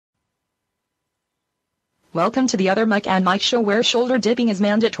Welcome to the Other Mike and Mike show where shoulder dipping is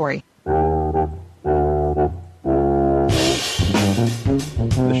mandatory. The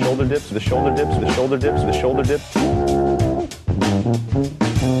shoulder dips, the shoulder dips, the shoulder dips, the shoulder dips.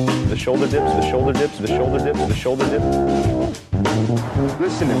 The shoulder dips, the shoulder dips, the shoulder dips, the shoulder dips.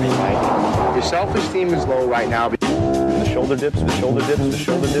 Listen to me, Mike. Your self-esteem is low right now. The shoulder dips, the shoulder dips, the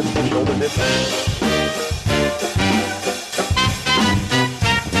shoulder dips, the shoulder dips.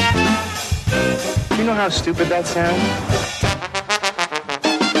 Do you know how stupid that sounds?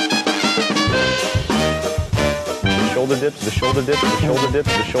 The shoulder dips, the shoulder dips, the shoulder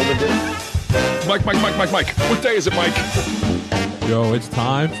dips, the shoulder dips. Mike. What day is it, Mike? Yo, it's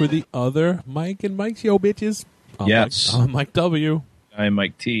time for the Other Mike and Mike show, bitches. Yes. I'm Mike W. I'm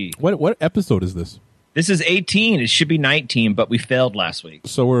Mike T. What episode is this? This is 18. It should be 19, but we failed last week.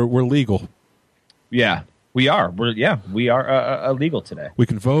 So we're legal. Yeah, we are. We are legal today. We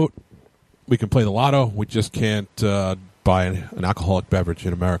can vote. We can play the lotto. We just can't buy an alcoholic beverage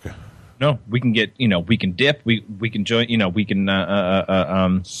in America. No, we can get, we can dip. We can join, we can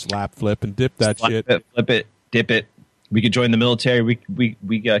slap, flip, and dip that shit. Flip it, dip it. We can join the military. We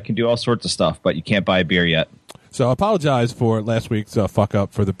can do all sorts of stuff, but you can't buy a beer yet. So I apologize for last week's fuck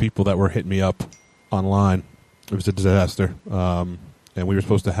up for the people that were hitting me up online. It was a disaster. And we were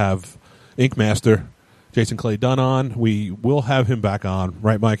supposed to have Ink Master Jason Clay Dunn on. We will have him back on.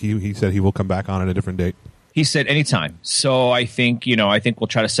 Right, Mike? He said he will come back on at a different date. He said anytime. So I think, we'll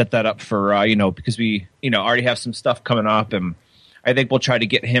try to set that up for, because we, already have some stuff coming up. And I think we'll try to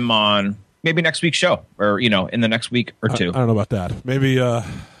get him on maybe next week's show or, in the next week or two. I don't know about that. Maybe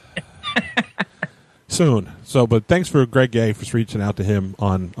soon. So, but thanks for Greg Gay for reaching out to him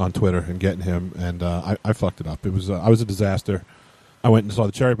on Twitter and getting him. And I fucked it up. It was I was a disaster. I went and saw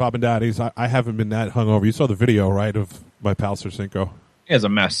the Cherry Poppin' Daddies. I haven't been that hungover. You saw the video, right, of my pal Sir Cinco? He has a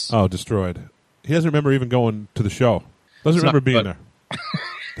mess. Oh, destroyed. He doesn't remember even going to the show. Doesn't remember being there.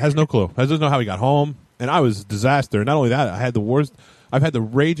 Has no clue. Doesn't know how he got home. And I was a disaster. Not only that, I had the worst. I've had the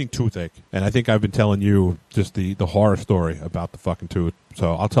raging toothache. And I think I've been telling you just the horror story about the fucking tooth.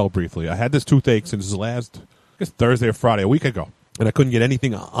 So I'll tell briefly. I had this toothache since last, I guess, Thursday or Friday, a week ago. And I couldn't get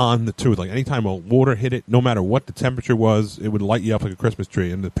anything on the tooth. Like, anytime a water hit it, no matter what the temperature was, it would light you up like a Christmas tree.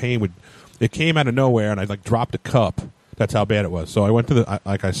 And the pain it came out of nowhere, and I, dropped a cup. That's how bad it was. So I went to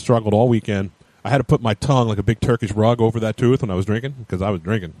I struggled all weekend. I had to put my tongue like a big Turkish rug over that tooth when I was drinking, because I was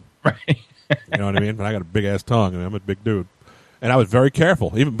drinking. Right. You know what I mean? But I got a big-ass tongue, and I'm a big dude. And I was very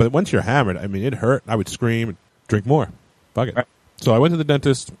careful. But once you're hammered, it hurt. I would scream and drink more. Fuck it. Right. So I went to the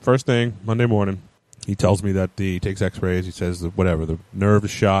dentist first thing, Monday morning. He tells me that he takes x-rays. He says that the nerve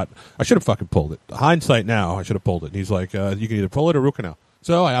is shot. I should have fucking pulled it. Hindsight now, I should have pulled it. And he's like, you can either pull it or root canal.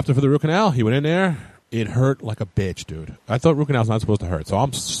 So I opted for the root canal. He went in there. It hurt like a bitch, dude. I thought root canal's not supposed to hurt. So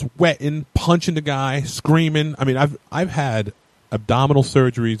I'm sweating, punching the guy, screaming. I've had abdominal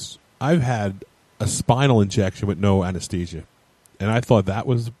surgeries. I've had a spinal injection with no anesthesia. And I thought that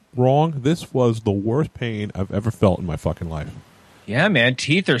was wrong. This was the worst pain I've ever felt in my fucking life. Yeah, man.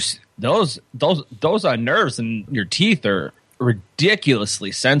 Teeth are those on nerves, and your teeth are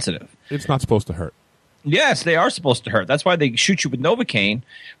ridiculously sensitive. It's not supposed to hurt. Yes, they are supposed to hurt. That's why they shoot you with Novocaine.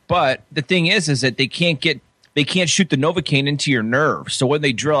 But the thing is that they can't shoot the Novocaine into your nerve. So when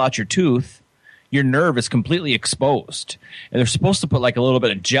they drill out your tooth, your nerve is completely exposed, and they're supposed to put like a little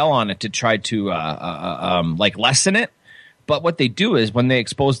bit of gel on it to try to lessen it. But what they do is when they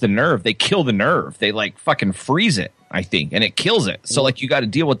expose the nerve, they kill the nerve. They fucking freeze it, I think, and it kills it. So you got to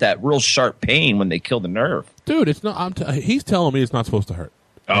deal with that real sharp pain when they kill the nerve. Dude, it's not. He's telling me it's not supposed to hurt.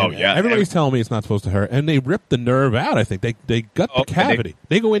 Oh, yeah. Everybody's telling me it's not supposed to hurt. And they ripped the nerve out, I think. They gut the cavity.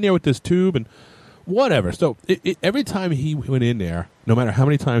 They go in there with this tube and whatever. So every time he went in there, no matter how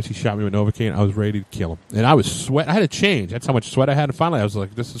many times he shot me with Novocaine, I was ready to kill him. And I was sweat. I had to change. That's how much sweat I had. And finally, I was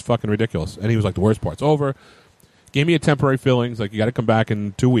like, this is fucking ridiculous. And he was like, the worst part's over. Gave me a temporary fillings. Like, you got to come back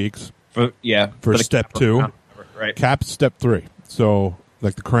in 2 weeks. For step 2. Right. Cap step 3. So,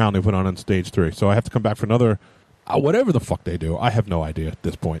 like the crown they put on stage 3. So I have to come back for another... whatever the fuck they do, I have no idea at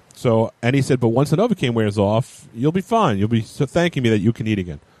this point. So, and he said, but once the Novocaine wears off, you'll be fine. You'll be thanking me that you can eat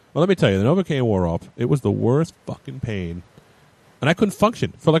again. Well, let me tell you, the Novocaine wore off. It was the worst fucking pain. And I couldn't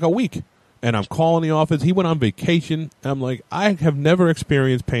function for like a week. And I'm calling the office. He went on vacation. And I'm like, I have never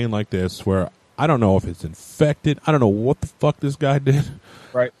experienced pain like this where I don't know if it's infected. I don't know what the fuck this guy did.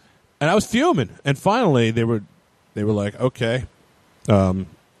 Right. And I was fuming. And finally, they were like, okay, come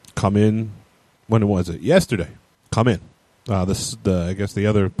in. When was it? Yesterday. Come in. I guess the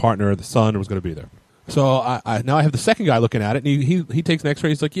other partner, the son, was going to be there. So now I have the second guy looking at it, and he takes an X-ray.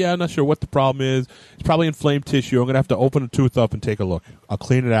 He's like, yeah, I'm not sure what the problem is. It's probably inflamed tissue. I'm going to have to open the tooth up and take a look. I'll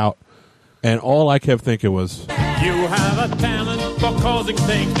clean it out. And all I kept thinking was, You have a talent for causing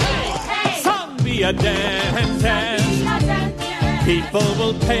things. Some be a dentist. People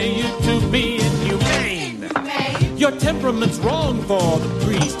will pay you to be inhumane. Your temperament's wrong for the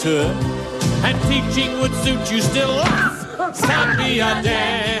priesthood, and teaching would suit you still. Some be a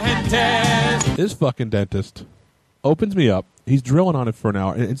dentist. this fucking dentist opens me up. He's drilling on it for an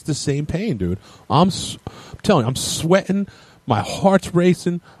hour, and it's the same pain, dude. I'm telling you, I'm sweating. My heart's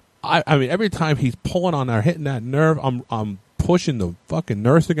racing. I mean, every time he's pulling on there, hitting that nerve, I'm pushing the fucking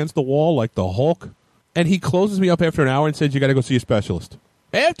nurse against the wall like the Hulk. And he closes me up after an hour and says, you got to go see a specialist.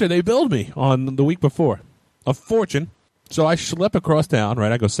 After they billed me on the week before. A fortune. So I schlep across town,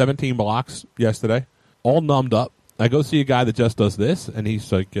 right? I go 17 blocks yesterday, all numbed up. I go see a guy that just does this, and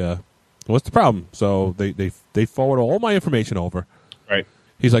he's like, what's the problem? So they forward all my information over. Right.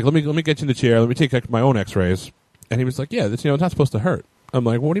 He's like, let me get you in the chair. Let me take my own x-rays. And he was like, yeah, this, it's not supposed to hurt. I'm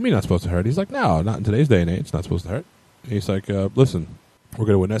like, what do you mean not supposed to hurt? He's like, no, not in today's day and age. It's not supposed to hurt. He's like, listen, we're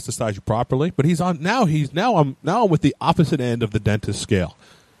going to anesthetize you properly. But I'm with the opposite end of the dentist scale.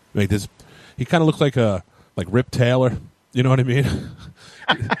 Like this, he kind of looks like Rip Taylor. You know what I mean?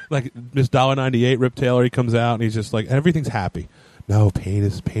 Like Miss $1.98 Rip Taylor. He comes out and he's just like, everything's happy. No, pain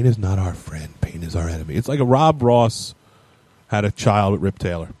is not our friend. Pain is our enemy. It's like a Rob Ross had a child with Rip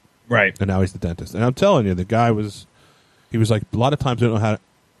Taylor. Right. And now he's the dentist. And I'm telling you, the guy was like, a lot of times they don't know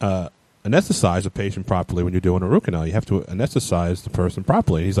how to anesthetize a patient properly when you're doing a root canal. You have to anesthetize the person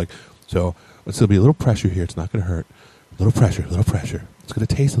properly. And he's like, so there'll be a little pressure here. It's not going to hurt. A little pressure. It's going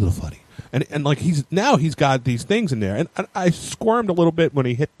to taste a little funny. And like he's got these things in there. And I squirmed a little bit when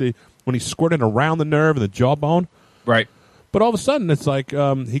he squirted around the nerve and the jawbone. Right. But all of a sudden, it's like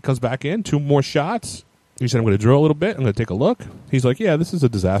he comes back in, 2 more shots. He said, I'm going to drill a little bit. I'm going to take a look. He's like, yeah, this is a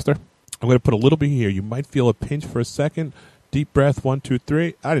disaster. I'm going to put a little bit here. You might feel a pinch for a second. Deep breath, 1, 2,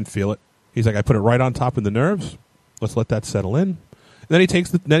 3. I didn't feel it. He's like, I put it right on top of the nerves. Let's let that settle in. And then he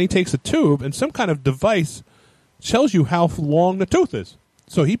takes a tube and some kind of device tells you how long the tooth is.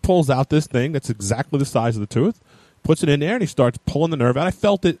 So he pulls out this thing that's exactly the size of the tooth, puts it in there, and he starts pulling the nerve out. I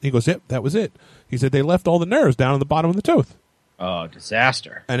felt it. He goes, yep, that was it. He said they left all the nerves down at the bottom of the tooth. Oh,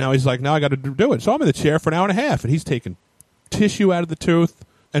 disaster. And now he's like, now I got to do it. So I'm in the chair for an hour and a half, and he's taking tissue out of the tooth.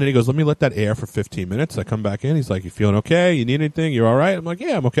 And then he goes, let me let that air for 15 minutes. I come back in. He's like, you feeling okay? You need anything? You're all right? I'm like,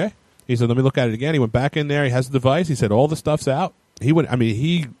 yeah, I'm okay. He said, let me look at it again. He went back in there. He has the device. He said, all the stuff's out.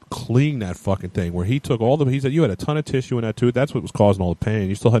 He cleaned that fucking thing where he took he said, you had a ton of tissue in that tooth. That's what was causing all the pain.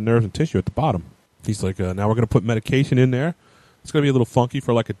 You still had nerves and tissue at the bottom. He's like, now we're going to put medication in there. It's going to be a little funky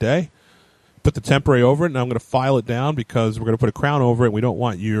for like a day. Put the temporary over it, and I'm going to file it down because we're going to put a crown over it. We don't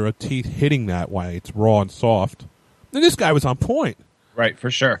want your teeth hitting that way. It's raw and soft. And this guy was on point. Right,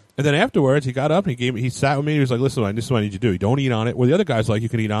 for sure. And then afterwards, he got up and he sat with me. He was like, listen, this is what I need you to do. You don't eat on it. Well, the other guy's like, you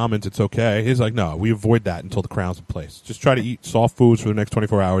can eat almonds. It's okay. He's like, no, we avoid that until the crown's in place. Just try to eat soft foods for the next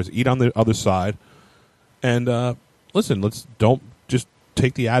 24 hours. Eat on the other side. And listen, don't just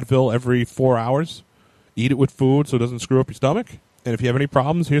take the Advil every 4 hours. Eat it with food so it doesn't screw up your stomach. And if you have any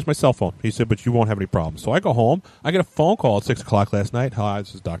problems, here's my cell phone. He said, but you won't have any problems. So I go home. I get a phone call at 6 o'clock last night. Hi,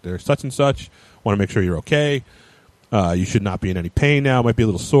 this is Dr. Such and Such. Want to make sure you're okay. You should not be in any pain now. Might be a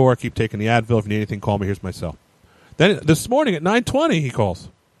little sore. Keep taking the Advil. If you need anything, call me. Here's my cell. Then this morning at 9:20, he calls.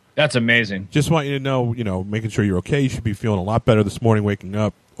 That's amazing. Just want you to know, making sure you're okay. You should be feeling a lot better this morning waking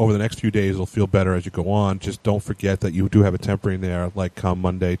up. Over the next few days, it'll feel better as you go on. Just don't forget that you do have a temporary in there, like come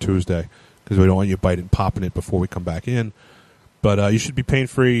Monday, Tuesday, because we don't want you biting and popping it before we come back in. But you should be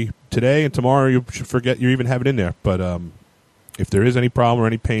pain-free today, and tomorrow you should forget you even have it in there. But if there is any problem or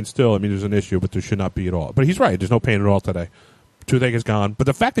any pain still, there's an issue, but there should not be at all. But he's right. There's no pain at all today. Toothache is gone. But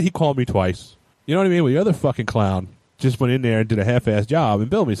the fact that he called me twice, you know what I mean? Well, the other fucking clown just went in there and did a half-assed job and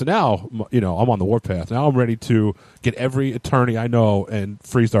billed me. So now, I'm on the warpath. Now I'm ready to get every attorney I know and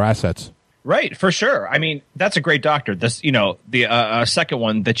freeze their assets. Right, for sure. That's a great doctor. This, the second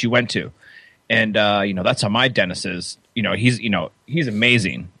one that you went to. And, that's how my dentist is. He's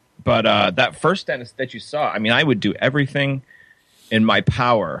amazing. But that first dentist that you saw, I would do everything in my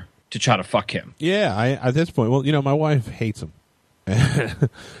power to try to fuck him. Yeah, at this point, well, my wife hates him.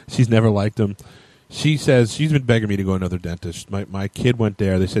 She's never liked him. She says she's been begging me to go to another dentist. My kid went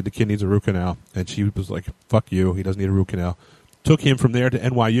there. They said the kid needs a root canal. And she was like, fuck you. He doesn't need a root canal. Took him from there to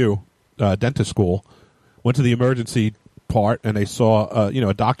NYU dentist school. Went to the emergency part, and they saw,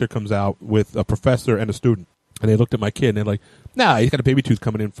 a doctor comes out with a professor and a student. And they looked at my kid, and they're like, nah, he's got a baby tooth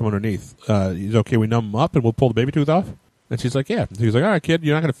coming in from underneath. He's okay. We numb him up, and we'll pull the baby tooth off. And she's like, yeah. He was like, all right, kid,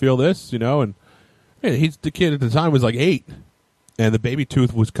 you're not going to feel this, And the kid at the time was like 8. And the baby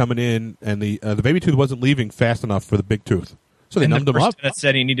tooth was coming in, and the baby tooth wasn't leaving fast enough for the big tooth. So they numbed him up. That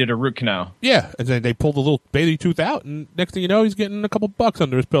said he needed a root canal. Yeah, and then they pulled the little baby tooth out, and next thing you know, he's getting a couple bucks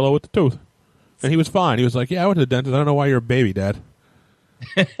under his pillow with the tooth. And he was fine. He was like, yeah, I went to the dentist. I don't know why you're a baby, Dad.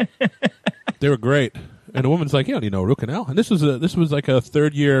 They were great. And the woman's like, you don't need no root canal. And this was like a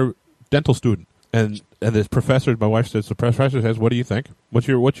third-year dental student. And this professor, my wife says, the professor says, what do you think? What's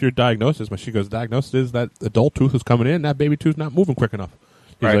your diagnosis? She goes, diagnosis is that adult tooth is coming in, that baby tooth's not moving quick enough.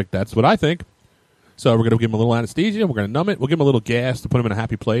 He's like, that's what I think. So we're going to give him a little anesthesia. We're going to numb it. We'll give him a little gas to put him in a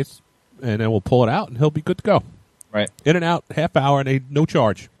happy place. And then we'll pull it out, and he'll be good to go. Right. In and out, half hour, and no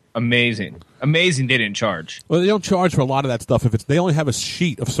charge. Amazing they didn't charge. Well, they don't charge for a lot of that stuff. They only have a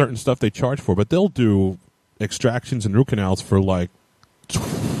sheet of certain stuff they charge for, but they'll do extractions and root canals for like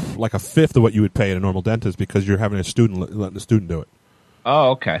a fifth of what you would pay at a normal dentist because you're having a student letting the student do it.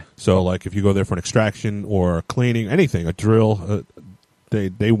 Oh, okay. So, like, if you go there for an extraction or cleaning, anything, a drill,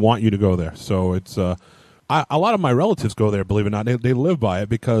 they want you to go there. So it's a lot of my relatives go there. Believe it or not, they live by it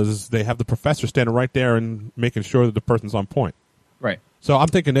because they have the professor standing right there and making sure that the person's on point. Right. So I'm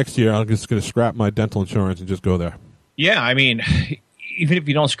thinking next year I'm just going to scrap my dental insurance and just go there. Yeah, I mean, even if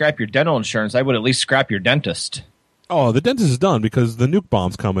you don't scrap your dental insurance, I would at least scrap your dentist. Oh, the dentist is done because the nuke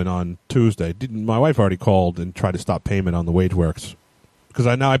bomb's coming on Tuesday. My wife already called and tried to stop payment on the WageWorks because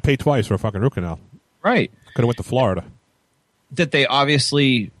I pay twice for a fucking root canal. Right. Could have went to Florida. That they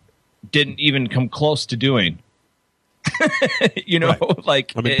obviously didn't even come close to doing. Right.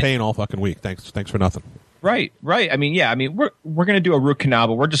 Like I've been paying all fucking week. Thanks for nothing. Right. I mean, yeah. I mean, we're going to do a root canal,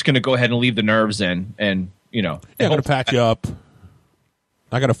 but we're just going to go ahead and leave the nerves in, and Yeah, I'm going to patch you up.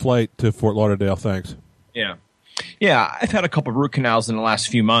 I got a flight to Fort Lauderdale. Thanks. Yeah. Yeah, I've had a couple root canals in the last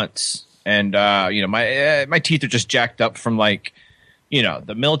few months, and my teeth are just jacked up from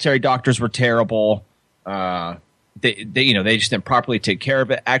the military doctors were terrible. They just didn't properly take care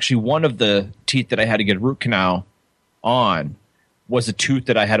of it. Actually, one of the teeth that I had to get a root canal on was a tooth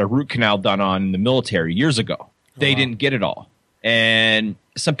that I had a root canal done on in the military years ago. They didn't get it all. And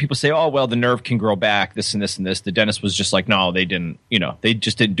some people say, oh, well, the nerve can grow back, this and this and this. The dentist was just like, no, they didn't, they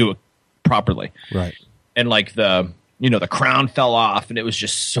just didn't do it properly. Right. And like the crown fell off and it was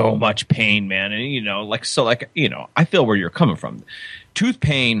just so much pain, man. And, I feel where you're coming from. Tooth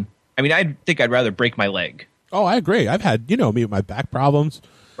pain, I mean, I think I'd rather break my leg. Oh, I agree. I've had, me with my back problems.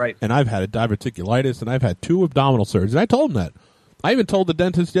 Right. And I've had a diverticulitis and I've had 2 abdominal surgeries. And I told him that. I even told the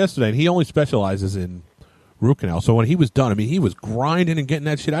dentist yesterday, and he only specializes in root canal. So when he was done, I mean, he was grinding and getting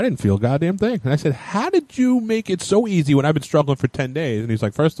that shit. I didn't feel a goddamn thing. And I said, how did you make it so easy when I've been struggling for 10 days? And he's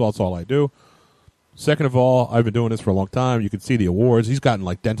like, first of all, it's all I do. Second of all, I've been doing this for a long time. You can see the awards. He's gotten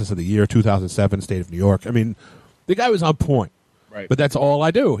like Dentist of the Year, 2007, State of New York. I mean, the guy was on point. Right. But that's all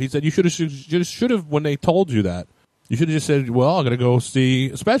I do. He said, you should have, when they told you that, you should have just said, well, I'm going to go see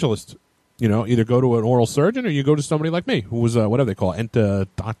a specialist. Either go to an oral surgeon or you go to somebody like me who was, whatever they call it,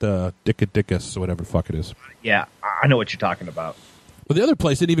 Dr. Dickus, or whatever the fuck it is. Yeah, I know what you're talking about. But the other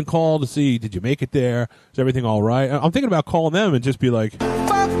place didn't even call to see, did you make it there? Is everything all right? I'm thinking about calling them and just be like,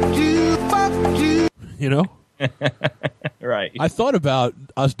 fuck you. Right. I thought about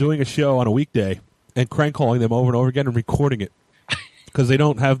us doing a show on a weekday and crank calling them over and over again and recording it because they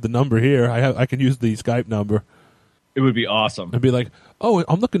don't have the number here. I can use the Skype number. It would be awesome. And be like, oh,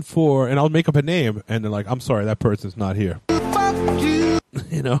 I'm looking for, and I'll make up a name, and they're like, I'm sorry, that person's not here. Fuck you.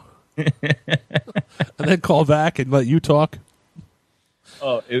 And then call back and let you talk.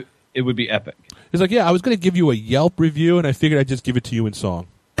 Oh, it would be epic. He's like, yeah, I was going to give you a Yelp review, and I figured I'd just give it to you in song.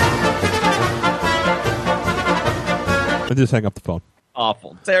 And just hang up the phone.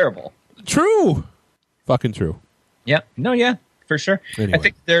 Awful. Terrible. True. Fucking true. Yeah. No, yeah, for sure. Anyway. I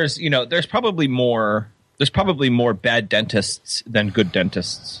think there's probably more bad dentists than good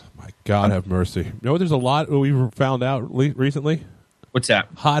dentists. My God, have mercy. There's a lot we found out recently? What's that?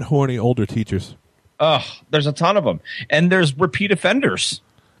 Hot, horny, older teachers. Ugh, there's a ton of them. And there's repeat offenders.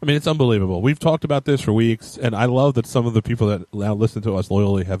 I mean, it's unbelievable. We've talked about this for weeks, and I love that some of the people that now listen to us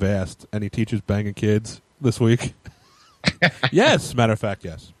loyally have asked, any teachers banging kids this week? Yes, matter of fact,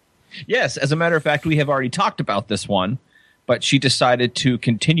 yes. Yes, as a matter of fact, we have already talked about this one, but she decided to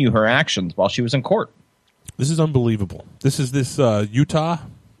continue her actions while she was in court. This is unbelievable. This Utah,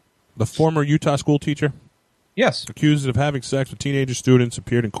 the former Utah school teacher. Yes. Accused of having sex with teenager students,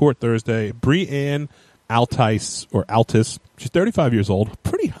 appeared in court Thursday. Brianne Altis. She's 35 years old.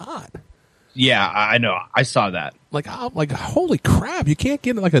 Pretty hot. Yeah, I know. I saw that. Like, holy crap. You can't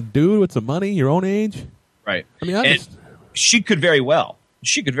get like a dude with some money your own age? Right. I mean, she could very well.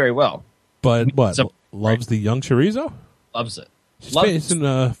 But what? Loves the young chorizo? Loves it. She's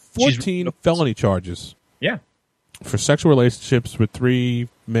facing 14 felony charges. Yeah. For sexual relationships with 3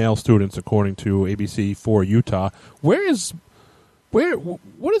 male students, according to ABC4 Utah. Where is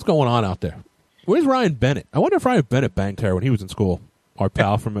What is going on out there? Where's Ryan Bennett? I wonder if Ryan Bennett banged her when he was in school. Our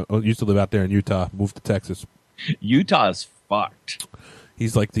pal from used to live out there in Utah, moved to Texas. Utah is fucked.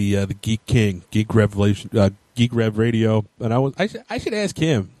 He's like the geek king, geek Rev Radio, and I should ask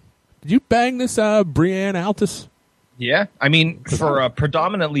him. Did you bang this Brianne Altus? Yeah, I mean, for a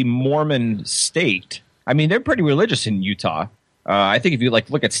predominantly Mormon state, I mean, they're pretty religious in Utah. I think if you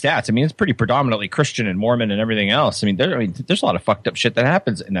look at stats, I mean, it's pretty predominantly Christian and Mormon and everything else. I mean, there's a lot of fucked up shit that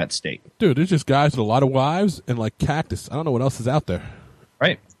happens in that state. Dude, there's just guys with a lot of wives and like cactus. I don't know what else is out there.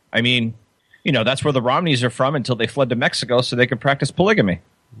 Right. I mean, that's where the Romneys are from until they fled to Mexico so they could practice polygamy.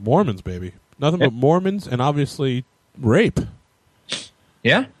 Mormons, baby. Nothing but Mormons and obviously rape.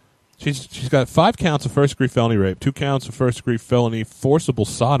 Yeah. She's got 5 counts of first-degree felony rape, 2 counts of first-degree felony forcible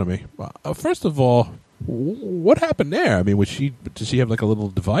sodomy. First of all, what happened there? I mean, did she have like a little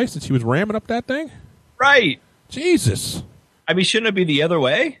device that she was ramming up that thing? Right. Jesus. I mean, shouldn't it be the other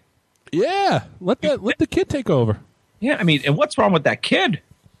way? Yeah. Let the kid take over. Yeah. I mean, and what's wrong with that kid?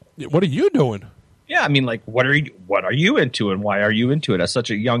 What are you doing? Yeah. I mean, like, what are you into, and why are you into it at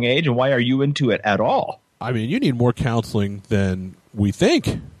such a young age, and why are you into it at all? I mean, you need more counseling than we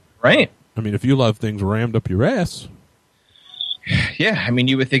think. Right. I mean, if you love things rammed up your ass. Yeah, I mean,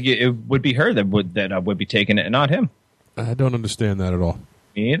 you would think it would be her that would be taking it and not him. I don't understand that at all.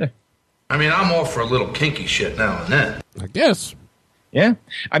 Me either. I mean, I'm all for a little kinky shit now and then. I guess. Yeah.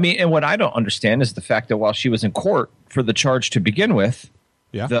 I mean, and what I don't understand is the fact that while she was in court for the charge to begin with,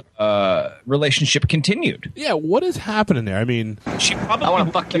 the relationship continued. Yeah, what is happening there? I mean, I want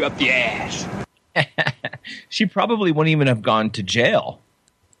to fuck you up the ass. She probably wouldn't even have gone to jail.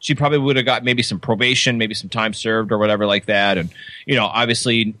 She probably would have got maybe some probation, maybe some time served or whatever like that. And,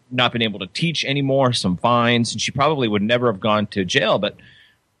 obviously not been able to teach anymore, some fines. And she probably would never have gone to jail. But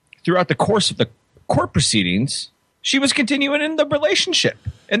throughout the course of the court proceedings, she was continuing in the relationship.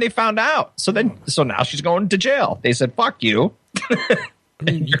 And they found out. So now she's going to jail. They said, fuck you.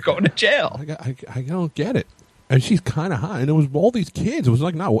 And you're going to jail. I don't get it. And she's kind of hot. And it was all these kids. It was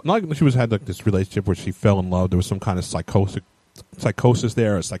like not like she had like this relationship where she fell in love. There was some kind of psychosis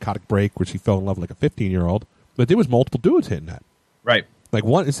there, a psychotic break where she fell in love with like a 15-year-old. But there was multiple dudes hitting that. Right. Like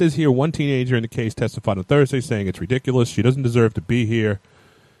it says here, one teenager in the case testified on Thursday saying it's ridiculous. She doesn't deserve to be here.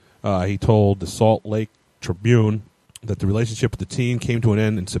 He told the Salt Lake Tribune that the relationship with the teen came to an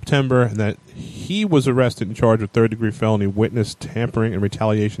end in September and that he was arrested and charged with third-degree felony witness tampering and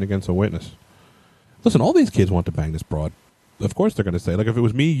retaliation against a witness. Listen, all these kids want to bang this broad. Of course they're going to say, like, if it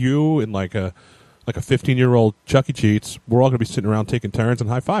was me, you, and like a 15-year-old Chuck E. Cheats, we're all going to be sitting around taking turns and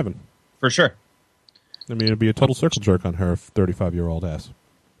high-fiving. For sure. I mean, it'd be a total circle jerk on her 35-year-old ass.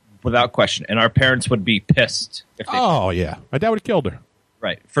 Without question. And our parents would be pissed. Oh, yeah. My dad would have killed her.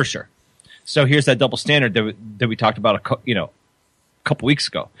 Right, for sure. So here's that double standard that we talked about a couple weeks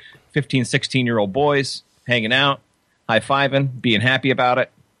ago. 15, 16-year-old boys hanging out, high-fiving, being happy about it.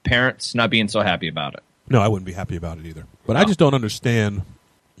 Parents not being so happy about it. No, I wouldn't be happy about it either. But I just don't understand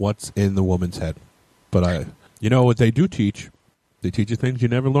what's in the woman's head. But what they do teach? They teach you things you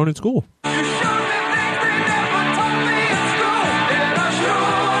never learn in school.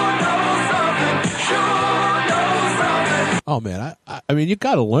 Oh, man, I mean, you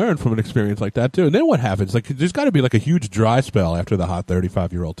got to learn from an experience like that, too. And then what happens? Like, there's got to be like a huge dry spell after the hot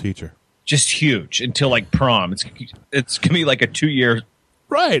 35-year-old teacher. Just huge until like prom. It's going to be like a 2-year.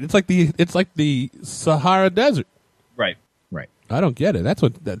 Right. It's like the Sahara Desert. Right. I don't get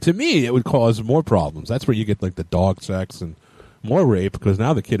it. To me, it would cause more problems. That's where you get like the dog sex and more rape because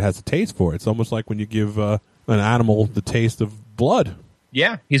now the kid has a taste for it. It's almost like when you give an animal the taste of blood.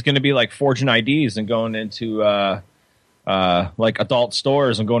 Yeah. He's going to be like forging IDs and going into like adult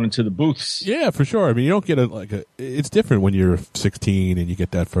stores and going into the booths. Yeah, for sure. I mean, you don't get it's different when you're 16 and you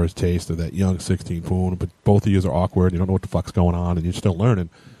get that first taste of that young 16 poon, but both of you are awkward. You don't know what the fuck's going on and you're still learning.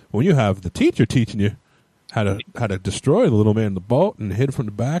 When you have the teacher teaching you how to destroy the little man in the boat and hit it from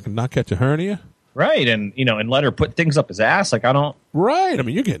the back and not catch a hernia. Right. And, and let her put things up his ass. Like, I don't. Right. I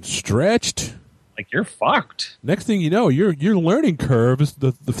mean, you're getting stretched. Like, you're fucked. Next thing you know, your learning curve is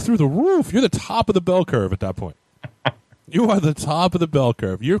through the roof. You're the top of the bell curve at that point. You are the top of the bell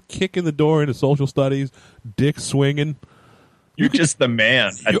curve. You're kicking the door into social studies, dick swinging. You're just the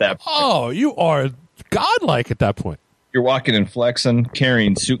man at that point. Oh, you are godlike at that point. You're walking and flexing,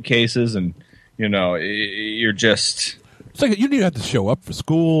 carrying suitcases, and, you're just... It's like you don't even have to show up for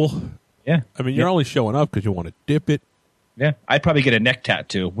school. Yeah. I mean, you're only showing up because you want to dip it. Yeah. I'd probably get a neck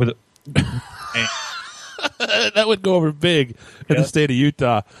tattoo with it. That would go over big in the state of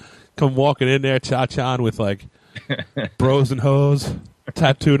Utah. Come walking in there, cha-cha with like bros and hoes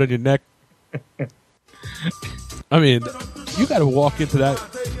tattooed on your neck. I mean, you got to walk into that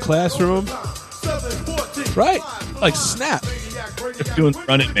classroom, right? Like snap. Just doing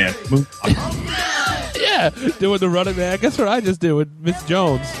running man. Yeah, doing the running man. Guess what I just did with Miss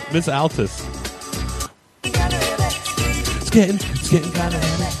Jones, Miss Altus. It's getting kind of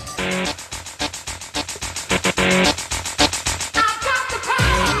heavy.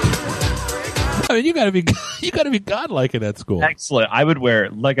 I mean, you gotta be godlike in that school. Excellent. I would wear,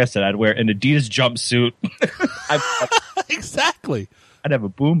 like I said, I'd wear an Adidas jumpsuit. Exactly. I'd have a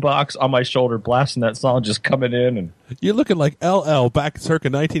boombox on my shoulder, blasting that song, just coming in, and You're looking like LL back circa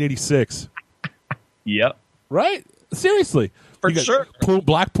 1986. yep, Right? Seriously. for You got sure.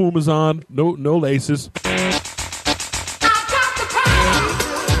 Black Pumas on, no laces.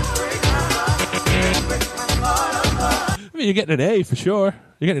 I mean, you're getting an A for sure.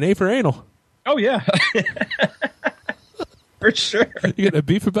 You're getting an A for anal. Oh yeah, for sure. You're getting a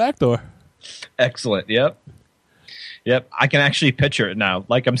B for backdoor. Excellent. Yep. I can actually picture it now.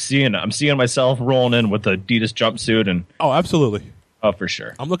 Like I'm seeing myself rolling in with the Adidas jumpsuit, and Oh, absolutely. oh, for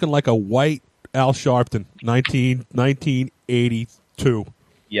sure. I'm looking like a white Al Sharpton, 1982.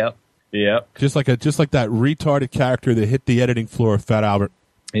 Yep. Just like that retarded character that hit the editing floor of Fat Albert.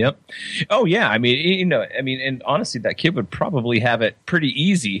 Yep. Oh yeah. I mean, and honestly, that kid would probably have it pretty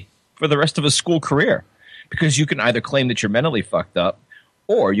easy for the rest of his school career, because you can either claim that you're mentally fucked up,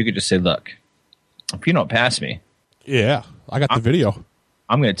 or you could just say, "Look, if you don't pass me, Yeah, I got the video.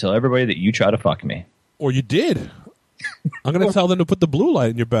 I'm going to tell everybody that you try to fuck me." Or you did. I'm going to tell them to put the blue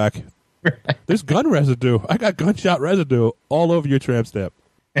light in your back. There's gun residue. I got gunshot residue all over your tramp stamp.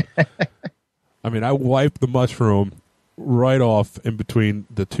 I mean, I wiped the mushroom right off in between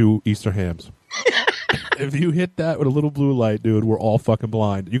the two Easter hams. If you hit that with a little blue light, dude, we're all fucking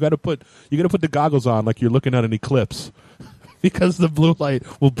blind. You got to put the goggles on like you're looking at an eclipse, because the blue light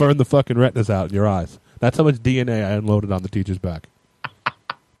will burn the fucking retinas out in your eyes. That's how much DNA I unloaded on the teacher's back.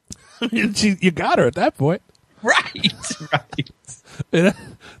 I mean, you got her at that point. Right.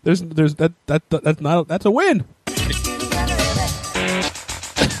 That's a win.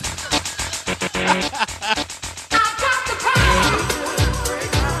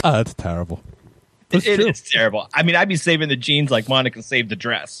 Oh, that's terrible. That's It true. is terrible. I mean, I'd be saving the jeans like Monica saved the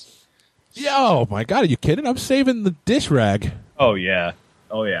dress. Yeah, oh my God, are you kidding? I'm saving the dish rag. Oh yeah.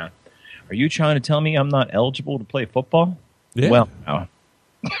 Are you trying to tell me I'm not eligible to play football? Yeah. Well, no.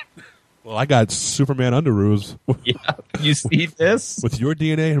 Well, I got Superman underoos Yeah. You see this? with your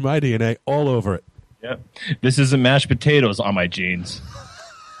DNA and my DNA all over it. Yep. This isn't mashed potatoes on my jeans.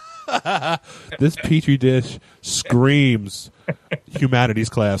 This Petri dish screams humanities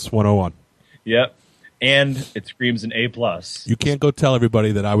class 101. Yep. And it screams an A+. You can't go tell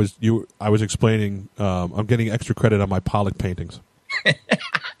everybody that I was explaining. I'm getting extra credit on my Pollock paintings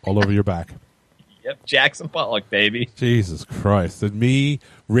all over your back. Yep. Jackson Pollock, baby. Jesus Christ! And me,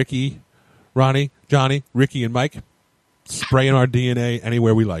 Ricky, Ronnie, Johnny, Ricky, and Mike spraying our DNA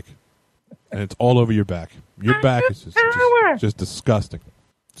anywhere we like, and it's all over your back. Your back is just disgusting.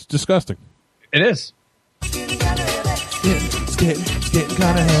 It's disgusting. It is. It's getting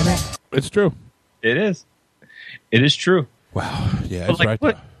kind of heavy. It's true. It is. It is true. Wow. Yeah, But it's like,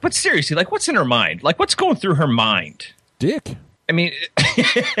 right. but seriously, like, what's in her mind? Like, what's going through her mind? Dick. I mean,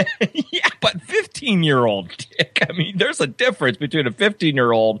 yeah, but 15-year-old dick. I mean, there's a difference between a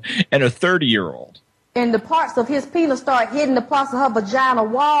 15-year-old and a 30-year-old. And the parts of his penis start hitting the parts of her vagina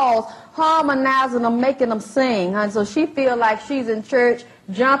walls, harmonizing them, making them sing. And so she feel like she's in church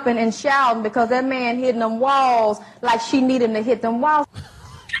jumping and shouting because that man hitting them walls like she need him to hit them walls.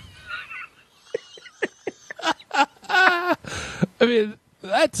 I mean,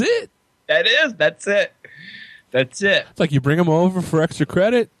 that's it. That's it. It's like you bring him over for extra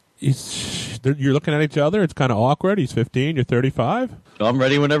credit. You're looking at each other. It's kind of awkward. He's 15. You're 35. I'm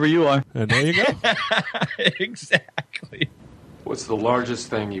ready whenever you are. And there you go. Exactly. What's the largest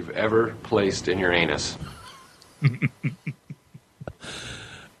thing you've ever placed in your anus?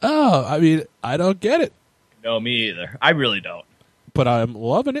 Oh, I mean, I don't get it. No, me either. I really don't. But I'm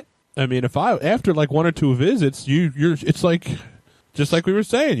loving it. I mean, after like one or two visits, it's like, just like we were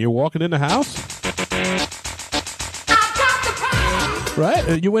saying, you're walking in the house.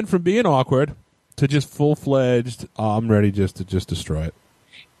 Right? You went from being awkward to just full-fledged, I'm ready just to destroy it.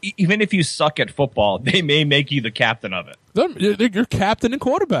 Even if you suck at football, they may make you the captain of it. You're captain and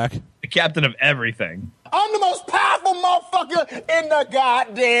quarterback. The captain of everything. I'm the most powerful motherfucker in the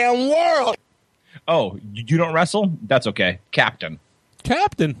goddamn world. Oh, you don't wrestle? That's okay. Captain.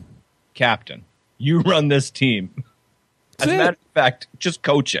 You run this team. As a matter of fact, just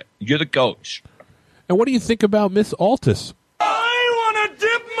coach it. You're the coach. And what do you think about Miss Altus? I want to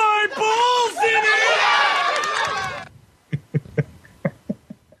dip my balls in it.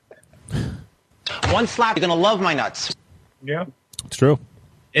 One slap, you're gonna love my nuts. Yeah. It's true.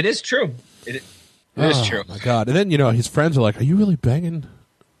 It is true. It is true. Oh, my God. And then, his friends are like, are you really banging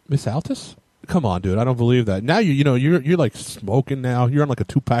Miss Altus? Come on, dude. I don't believe that. Now, you're like smoking now. You're on like a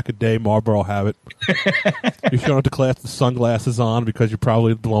 2-pack a day Marlboro habit. You're showing up to class with sunglasses on because you're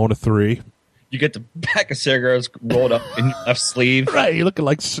probably blowing a 3. You get the pack of cigarettes rolled up in your left sleeve. Right. You're looking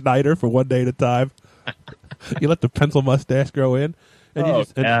like Schneider for one day at a time. You let the pencil mustache grow in. And,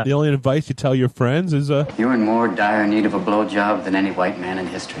 and the only advice you tell your friends is... You're in more dire need of a blowjob than any white man in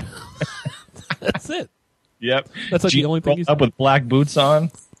history. That's it. Yep. That's like the only thing he's... up with black boots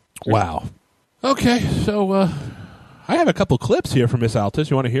on. Wow. Okay, so I have a couple clips here from Miss Altus.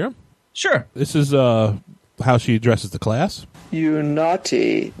 You want to hear them? Sure. This is how she addresses the class. You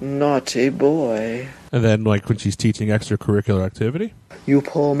naughty, naughty boy. And then, like, when she's teaching extracurricular activity. You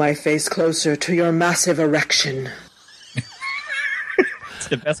pull my face closer to your massive erection. It's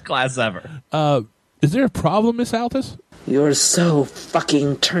the best class ever. Is there a problem, Miss Altus? You're so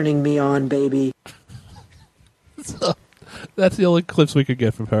fucking turning me on, baby. So, that's the only clips we could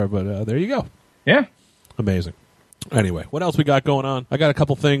get from her, but there you go. Yeah. Amazing. Anyway, what else we got going on? I got a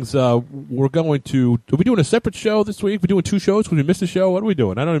couple things. We're going to... Are we doing a separate show this week? We're doing 2 shows because we missed a show? What are we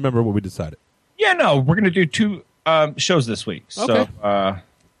doing? I don't remember what we decided. Yeah, no. We're going to do 2 shows this week. Okay. So,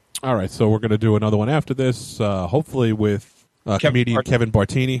 all right, so we're going to do another one after this, hopefully with comedian Kevin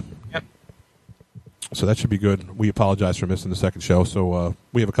Bartini. Yep. So that should be good. We apologize for missing the second show. So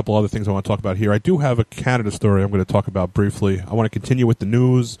we have a couple other things I want to talk about here. I do have a Canada story I'm going to talk about briefly. I want to continue with the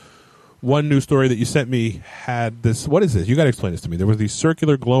news. One news story that you sent me had this. What is this? You got to explain this to me. There was these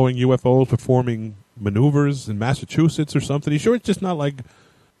circular glowing UFOs performing maneuvers in Massachusetts or something. You sure it's just not like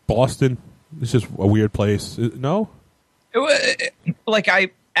Boston? It's just a weird place. No? Like I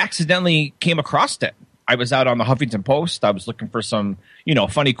accidentally came across it. I was out on the Huffington Post. I was looking for some,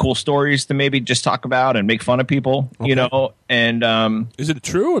 funny, cool stories to maybe just talk about and make fun of people, and is it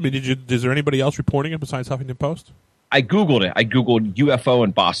true? I mean, is there anybody else reporting it besides Huffington Post? I Googled it. I Googled UFO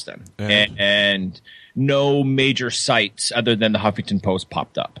in Boston, and no major sites other than the Huffington Post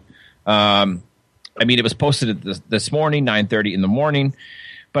popped up. It was posted this morning, 9:30 in the morning.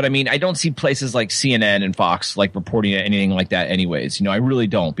 But, I don't see places like CNN and Fox like reporting anything like that anyways. I really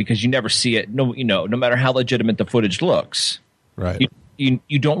don't, because you never see it. No, no matter how legitimate the footage looks. Right.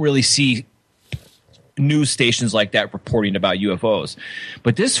 You don't really see news stations like that reporting about UFOs.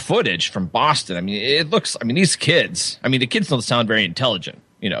 But this footage from Boston, it looks, these kids, the kids don't sound very intelligent.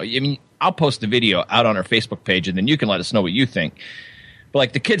 I'll post the video out on our Facebook page and then you can let us know what you think. But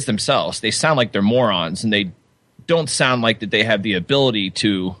like the kids themselves, they sound like they're morons and they don't sound like that they have the ability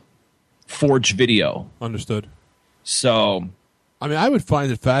to forge video. Understood. So, I would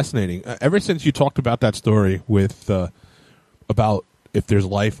find it fascinating. Ever since you talked about that story with about if there's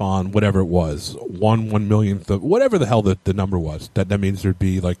life on whatever it was, 1/1,000,000th of whatever the hell the number was, that means there'd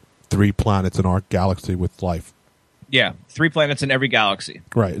be like 3 planets in our galaxy with life. Yeah, 3 planets in every galaxy.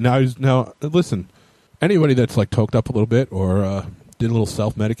 Right. Now, listen, anybody that's like toked up a little bit or did a little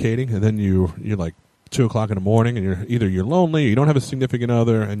self-medicating, and then you're like 2 o'clock in the morning, and you're lonely, or you don't have a significant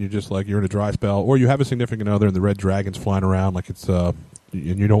other, and you're in a dry spell, or you have a significant other, and the red dragon's flying around like it's and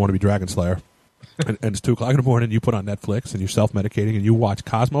you don't want to be Dragon Slayer, and it's 2 o'clock in the morning. You put on Netflix and you're self-medicating, and you watch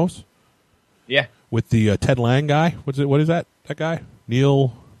Cosmos. Yeah, with the Ted Lang guy. What is that? That guy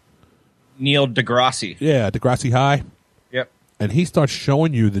Neil deGrasse. Yeah, Degrassi High. Yep. And he starts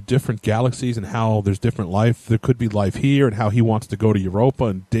showing you the different galaxies and how there's different life. There could be life here, and how he wants to go to Europa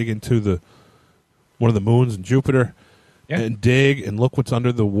and dig into one of the moons in Jupiter, and dig and look what's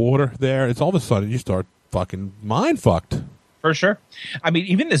under the water there. It's all of a sudden you start fucking mind fucked. For sure.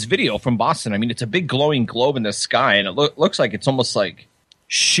 Even this video from Boston, it's a big glowing globe in the sky, and it looks like it's almost like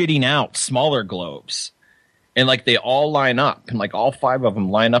shitting out smaller globes. And like they all line up, and like all 5 of them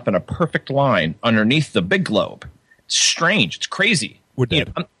line up in a perfect line underneath the big globe. It's strange. It's crazy. We're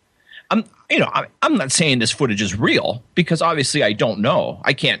dead. I'm not saying this footage is real, because obviously I don't know.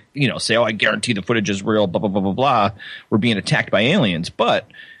 I can't, say, I guarantee the footage is real, blah, blah, blah, blah, blah. We're being attacked by aliens. But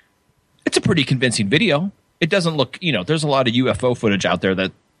it's a pretty convincing video. It doesn't look, there's a lot of UFO footage out there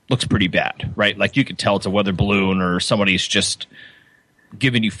that looks pretty bad, right? Like you could tell it's a weather balloon or somebody's just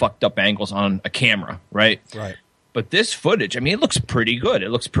giving you fucked up angles on a camera, right? Right. But this footage, it looks pretty good. It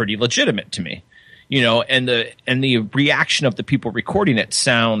looks pretty legitimate to me, and the reaction of the people recording it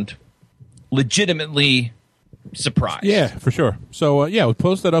sound legitimately surprised. Yeah, for sure. So we'll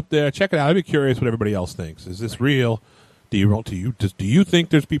post that up there. Check it out. I'd be curious what everybody else thinks. Is this real? Do you think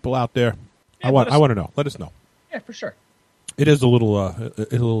there's people out there? Yeah, I want to know. Let us know. Yeah, for sure. It is a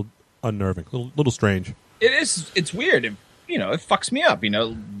little unnerving, a little strange. It is. It's weird. it fucks me up, a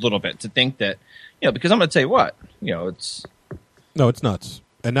little bit to think that, because I'm going to tell you what, it's. No, it's nuts.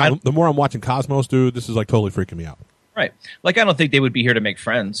 And now the more I'm watching Cosmos, dude, this is like totally freaking me out. Right. Like, I don't think they would be here to make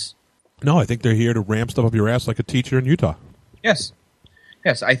friends. No, I think they're here to ram stuff up your ass like a teacher in Utah. Yes.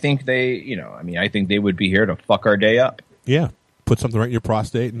 Yes, I think I think they would be here to fuck our day up. Yeah. Put something right in your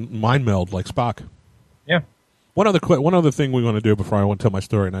prostate and mind meld like Spock. Yeah. One other thing we want to do before I want to tell my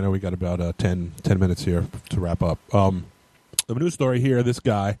story, and I know we got about 10 minutes here to wrap up. The news story here, this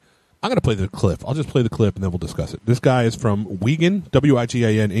guy, I'm going to play the clip. I'll just play the clip and then we'll discuss it. This guy is from Wigan,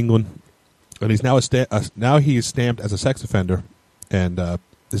 Wigan, England, and he's now he is stamped as a sex offender, and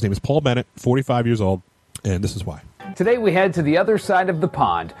his name is Paul Bennett, 45 years old, and this is why. Today we head to the other side of the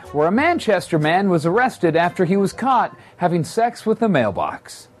pond, where a Manchester man was arrested after he was caught having sex with a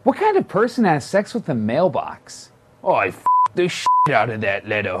mailbox. What kind of person has sex with a mailbox? Oh, I f***ed the shit out of that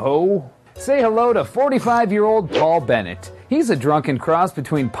letter hoe. Say hello to 45-year-old Paul Bennett. He's a drunken cross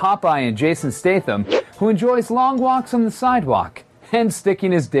between Popeye and Jason Statham, who enjoys long walks on the sidewalk and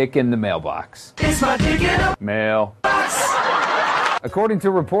sticking his dick in the mailbox. It's my dick in a mailbox. According to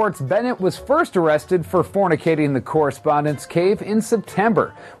reports, Bennett was first arrested for fornicating the correspondence cave in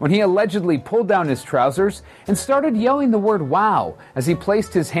September, when he allegedly pulled down his trousers and started yelling the word wow as he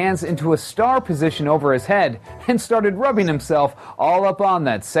placed his hands into a star position over his head and started rubbing himself all up on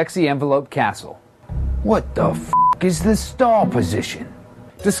that sexy envelope castle. What the f*** is the star position?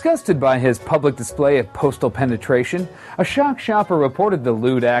 Disgusted by his public display of postal penetration, a shock shopper reported the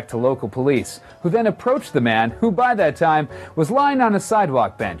lewd act to local police, who then approached the man, who by that time was lying on a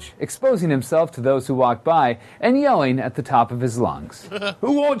sidewalk bench, exposing himself to those who walked by and yelling at the top of his lungs.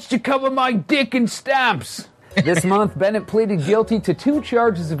 Who wants to cover my dick in stamps? This month, Bennett pleaded guilty to 2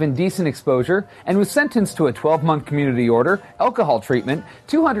 charges of indecent exposure and was sentenced to a 12-month community order, alcohol treatment,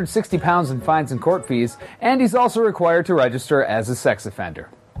 £260 in fines and court fees, and he's also required to register as a sex offender.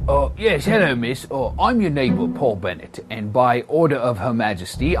 Yes, hello, miss. I'm your neighbour, Paul Bennett, and by order of Her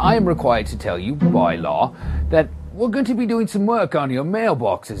Majesty, I am required to tell you, by law, that we're going to be doing some work on your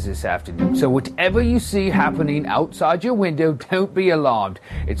mailboxes this afternoon, so whatever you see happening outside your window, don't be alarmed.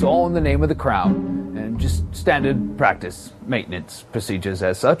 It's all in the name of the Crown, and just standard practice, maintenance procedures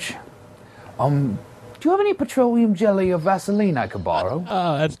as such. Do you have any petroleum jelly or Vaseline I could borrow?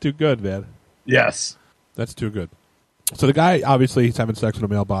 Oh, that's too good, man. Yes. That's too good. So the guy, obviously, he's having sex with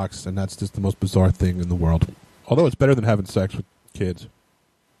a mailbox, and that's just the most bizarre thing in the world. Although it's better than having sex with kids.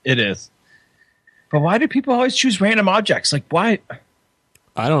 It is. But why do people always choose random objects? Like, why?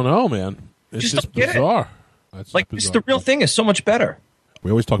 I don't know, man. It's just bizarre. Like, the real thing is so much better. We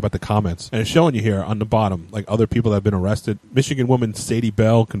always talk about the comments. And it's showing you here on the bottom, like other people that have been arrested. Michigan woman Sadie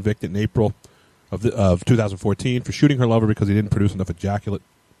Bell, convicted in April of 2014 for shooting her lover because he didn't produce enough ejaculate.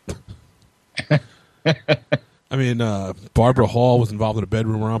 I mean, Barbara Hall was involved in a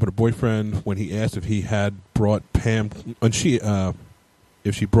bedroom romp with her boyfriend when he asked if he had brought Pam, and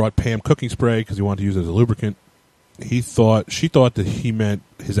if she brought Pam cooking spray because he wanted to use it as a lubricant. She thought that he meant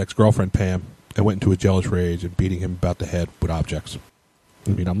his ex-girlfriend Pam, and went into a jealous rage and beating him about the head with objects. I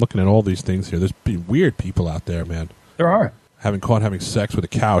mean, I'm looking at all these things here. There's weird people out there, man. There are. Having sex with a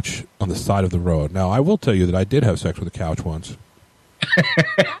couch on the side of the road. Now, I will tell you that I did have sex with a couch once.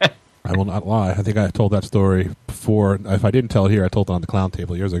 I will not lie. I think I told that story before. If I didn't tell it here, I told it on the clown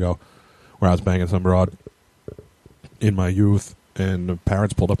table years ago, where I was banging some broad in my youth, and the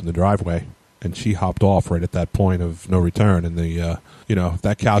parents pulled up in the driveway, and she hopped off right at that point of no return. And if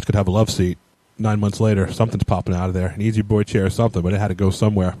that couch could have a love seat, 9 months later, something's popping out of there. An easy boy chair or something, but it had to go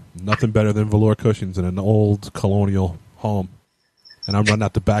somewhere. Nothing better than velour cushions in an old colonial home. And I'm running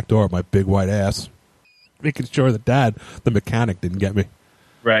out the back door with my big white ass, making sure that Dad, the mechanic, didn't get me.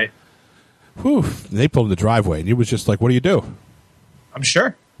 Right. Whew. And they pulled in the driveway, and he was just like, what do you do? I'm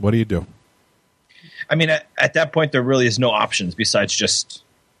sure. What do you do? I mean, at that point, there really is no options besides just...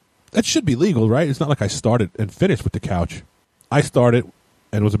 That should be legal, right? It's not like I started and finished with the couch. I started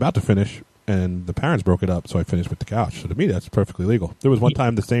and was about to finish, and the parents broke it up, so I finished with the couch. So to me, that's perfectly legal. There was one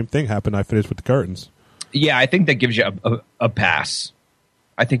time the same thing happened. I finished with the curtains. Yeah, I think that gives you a pass.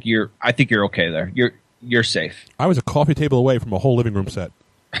 I think you're okay there. You're safe. I was a coffee table away from a whole living room set.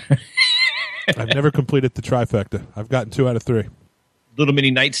 I've never completed the trifecta. I've gotten 2 out of 3. Little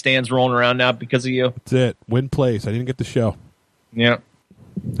mini nightstands rolling around now because of you. That's it. Win place. I didn't get the show. Yeah.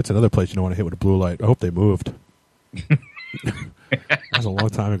 That's another place you don't want to hit with a blue light. I hope they moved. That was a long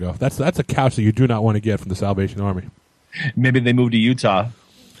time ago. That's a couch that you do not want to get from the Salvation Army. Maybe they moved to Utah.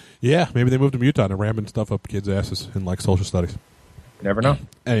 Yeah, maybe they moved to Utah and ramming stuff up kids' asses in like social studies. Never know.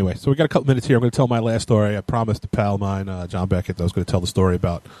 Anyway, so we got a couple minutes here. I'm going to tell my last story. I promised a pal of mine, John Beckett, that I was going to tell the story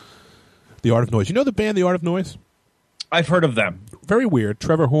about The Art of Noise. You know the band The Art of Noise? I've heard of them. Very weird.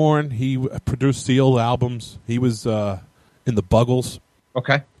 Trevor Horn, he produced Seal albums. He was in the Buggles.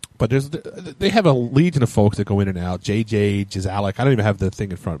 Okay. But they have a legion of folks that go in and out. JJ, Jizalek. I don't even have the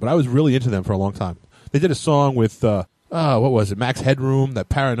thing in front. But I was really into them for a long time. They did a song with, what was it, Max Headroom, that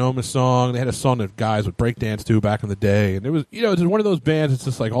Paranoma song. They had a song that guys would breakdance to back in the day. And it was, it was one of those bands that's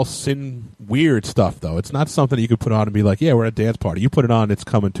just like all sin, weird stuff, though. It's not something that you could put on and be like, yeah, we're at a dance party. You put it on, it's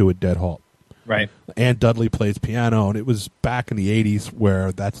coming to a dead halt. Right. Ann Dudley plays piano, and it was back in the 80s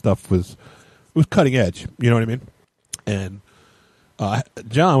where that stuff was cutting edge. You know what I mean? And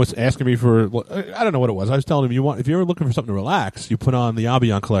John was asking me for, I don't know what it was. I was telling him, if you're looking for something to relax, you put on the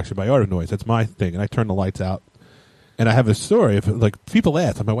Avion Collection by Art of Noise. That's my thing. And I turn the lights out. And I have a story of, like, people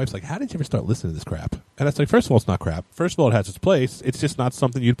ask, and my wife's like, how did you ever start listening to this crap? And it's like, first of all, it's not crap. First of all, it has its place. It's just not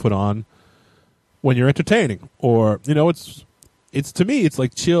something you'd put on when you're entertaining. Or, it's to me, it's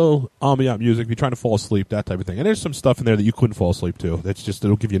like chill ambient music. If you're trying to fall asleep, that type of thing. And there's some stuff in there that you couldn't fall asleep to. That's just,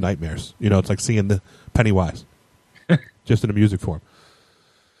 it'll give you nightmares. It's like seeing the Pennywise, just in a music form.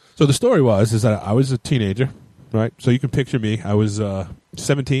 So the story is that I was a teenager, right? So you can picture me. I was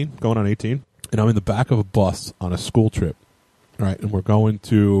 17, going on 18, and I'm in the back of a bus on a school trip, right? And we're going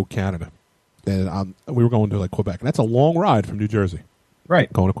to Canada, and we were going to like Quebec, and that's a long ride from New Jersey,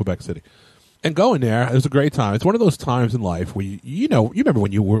 right? Going to Quebec City, and going there, it was a great time. It's one of those times in life where you remember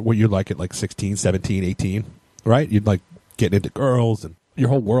when you're like at like 16, 17, 18, right? You'd like getting into girls, and your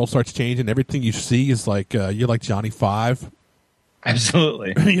whole world starts changing. Everything you see is like you're like Johnny Five.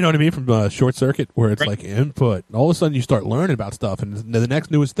 Absolutely. You know what I mean? From Short Circuit, where it's like input. All of a sudden, you start learning about stuff, and the next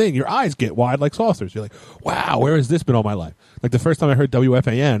newest thing, your eyes get wide like saucers. You're like, wow, where has this been all my life? Like the first time I heard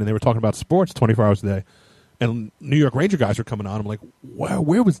WFAN, and they were talking about sports 24 hours a day, and New York Ranger guys were coming on. I'm like, wow,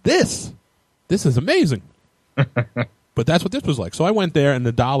 where was this? This is amazing. But that's what this was like. So I went there, and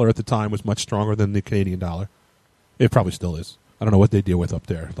the dollar at the time was much stronger than the Canadian dollar. It probably still is. I don't know what they deal with up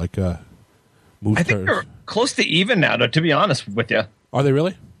there. Like, I think they're close to even now, to be honest with you. Are they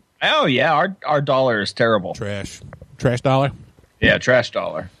really? Oh, yeah. Our dollar is terrible. Trash dollar? Yeah, trash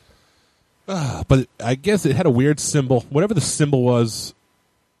dollar. But I guess it had a weird symbol. Whatever the symbol was,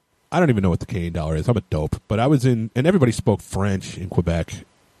 I don't even know what the Canadian dollar is. I'm a dope. But I was in, and everybody spoke French in Quebec.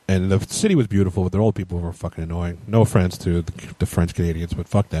 And the city was beautiful, but the old people were fucking annoying. No offense to the French Canadians, but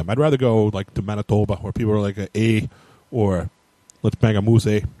fuck them. I'd rather go like to Manitoba, where people are like a or let's bang a moose.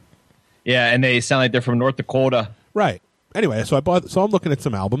 Yeah, and they sound like they're from North Dakota. Right. Anyway, so I'm looking at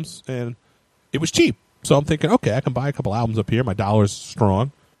some albums, and it was cheap. So I'm thinking, okay, I can buy a couple albums up here. My dollar's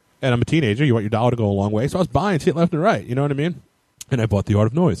strong. And I'm a teenager. You want your dollar to go a long way. So I was buying shit left and right. You know what I mean? And I bought The Art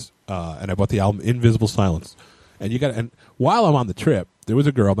of Noise. And I bought the album Invisible Silence. And while I'm on the trip, there was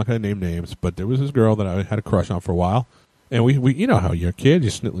a girl, I'm not going to name names, but there was this girl that I had a crush on for a while. And we you know how you're a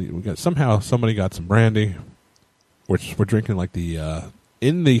kid, somehow somebody got some brandy. We're drinking like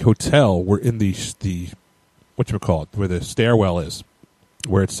in the hotel, we're in the whatchamacallit, where the stairwell is,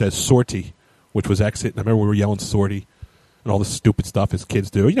 where it says sortie, which was exit. And I remember we were yelling sortie and all this stupid stuff as kids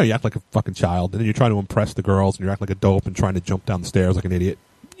do. You act like a fucking child, and then you're trying to impress the girls, and you're acting like a dope and trying to jump down the stairs like an idiot.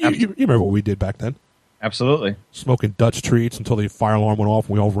 You remember what we did back then? Absolutely. Smoking Dutch treats until the fire alarm went off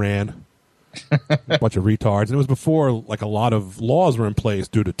and we all ran. A bunch of retards. And it was before like a lot of laws were in place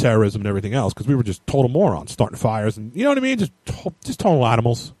due to terrorism and everything else, because we were just total morons starting fires and, you know what I mean? Just total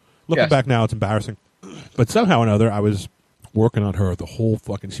animals. Looking back now, it's embarrassing. But somehow or another, I was working on her the whole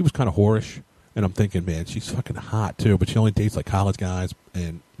fucking... She was kind of whorish. And I'm thinking, man, she's fucking hot too, but she only dates like college guys.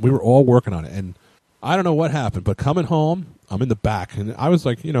 And we were all working on it. And I don't know what happened, but coming home, I'm in the back, and I was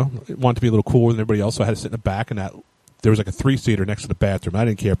like, wanted to be a little cooler than everybody else, so I had to sit in the back, and there was like a 3-seater next to the bathroom. I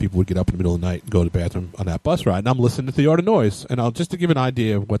didn't care if people would get up in the middle of the night and go to the bathroom on that bus ride, and I'm listening to The Art of Noise, and just to give an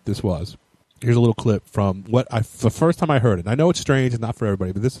idea of what this was, here's a little clip from the first time I heard it. I know it's strange, it's not for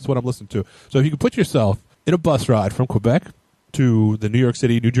everybody, but this is what I'm listening to. So if you can put yourself in a bus ride from Quebec to the New York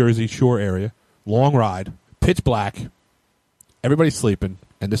City, New Jersey shore area, long ride, pitch black, everybody's sleeping,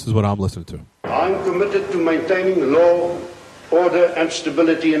 and this is what I'm listening to. I'm committed to maintaining law, order, and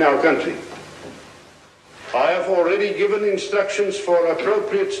stability in our country. I have already given instructions for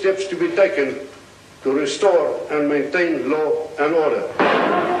appropriate steps to be taken to restore and maintain law and order.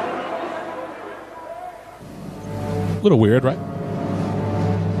 A little weird, right?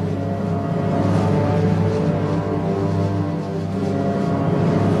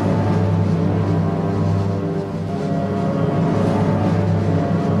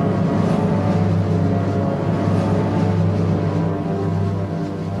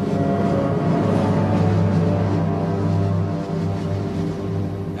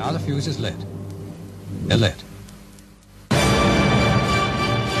 Is lit. They're lit. Fuse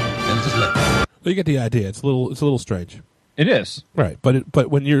is lit. You get the idea. It's a little strange. It is. Right, but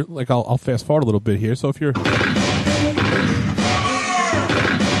when you're like, I'll fast forward a little bit here. So if you're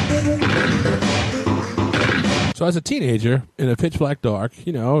as a teenager in a pitch black dark,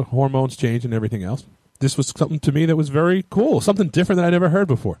 hormones change and everything else. This was something to me that was very cool, something different that I never heard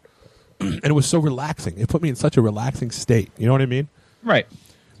before, and it was so relaxing. It put me in such a relaxing state. You know what I mean? Right.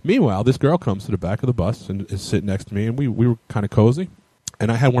 Meanwhile, this girl comes to the back of the bus and is sitting next to me, and we were kind of cozy.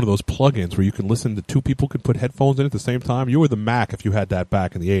 And I had one of those plug-ins where you can listen to two people could put headphones in at the same time. You were the Mac if you had that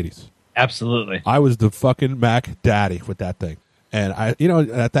back in the 80s. Absolutely. I was the fucking Mac daddy with that thing. And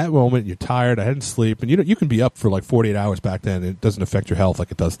at that moment, you're tired. I didn't sleep. And you can be up for like 48 hours back then. It doesn't affect your health like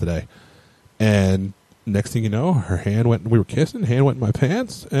it does today. And next thing you know, her hand went, we were kissing, hand went in my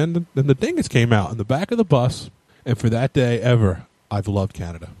pants, and then the dingus came out in the back of the bus. And for that day ever, I've loved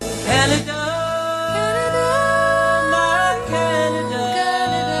Canada. Canada, my Canada,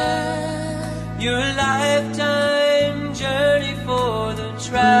 you're a lifetime journey for the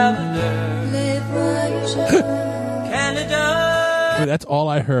traveler. Canada. I mean, that's all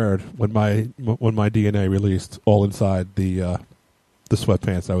I heard when my DNA released, all inside the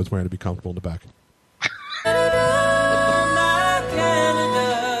sweatpants I was wearing to be comfortable in the back. Canada,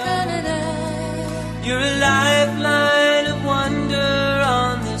 you're a lifeline of wonder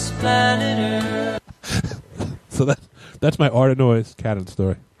on this planet Earth. So that's my Art of Noise Canada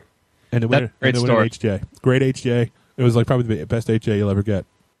story. And it went an HJ. Great HJ. It was like probably the best HJ you'll ever get.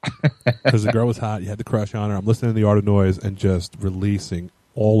 Because the girl was hot, you had the crush on her. I'm listening to the Art of Noise and just releasing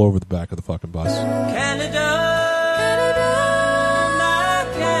all over the back of the fucking bus. Canada, my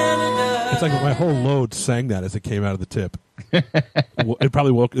Canada. It's like my whole load sang that as it came out of the tip. It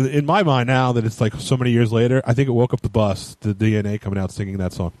probably woke, in my mind now that it's like so many years later, I think it woke up the bus, the DNA coming out singing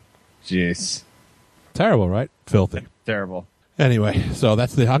that song. Jeez. Terrible, right? Filthy. Terrible. Anyway, so I'm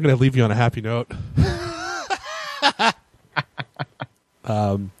going to leave you on a happy note.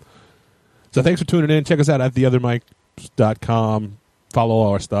 So thanks for tuning in. Check us out at theothermike.com. Follow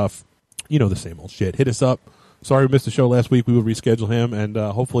all our stuff. You know the same old shit. Hit us up. Sorry we missed the show last week. We will reschedule him, and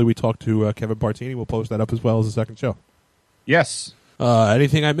hopefully we talk to Kevin Partini. We'll post that up as well as the second show. Yes.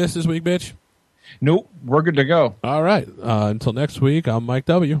 Anything I missed this week, bitch? Nope. We're good to go. All right. Until next week, I'm Mike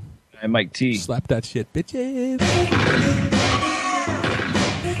W. I'm Mike T. Slap that shit, bitches.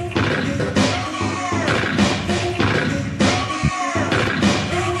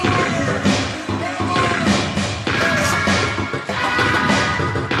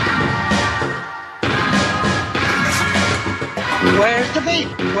 Where's the beef?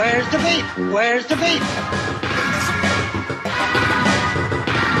 Where's the beef? Where's the beef?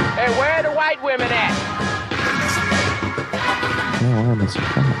 Hey, where are the white women at?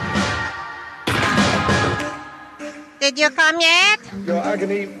 Did you come yet? Your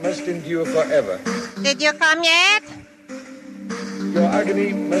agony must endure forever. Did you come yet? Your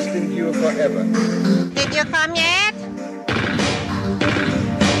agony must endure forever. Did you come yet?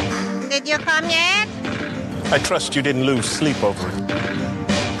 Did you come yet? I trust you didn't lose sleep over it.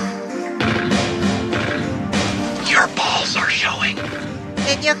 Your balls are showing.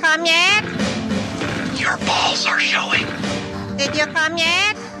 Did you come yet? Your balls are showing. Did you come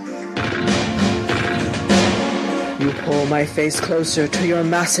yet? You pull my face closer to your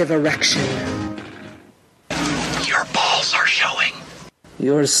massive erection. Your balls are showing.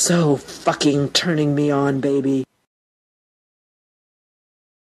 You're so fucking turning me on, baby.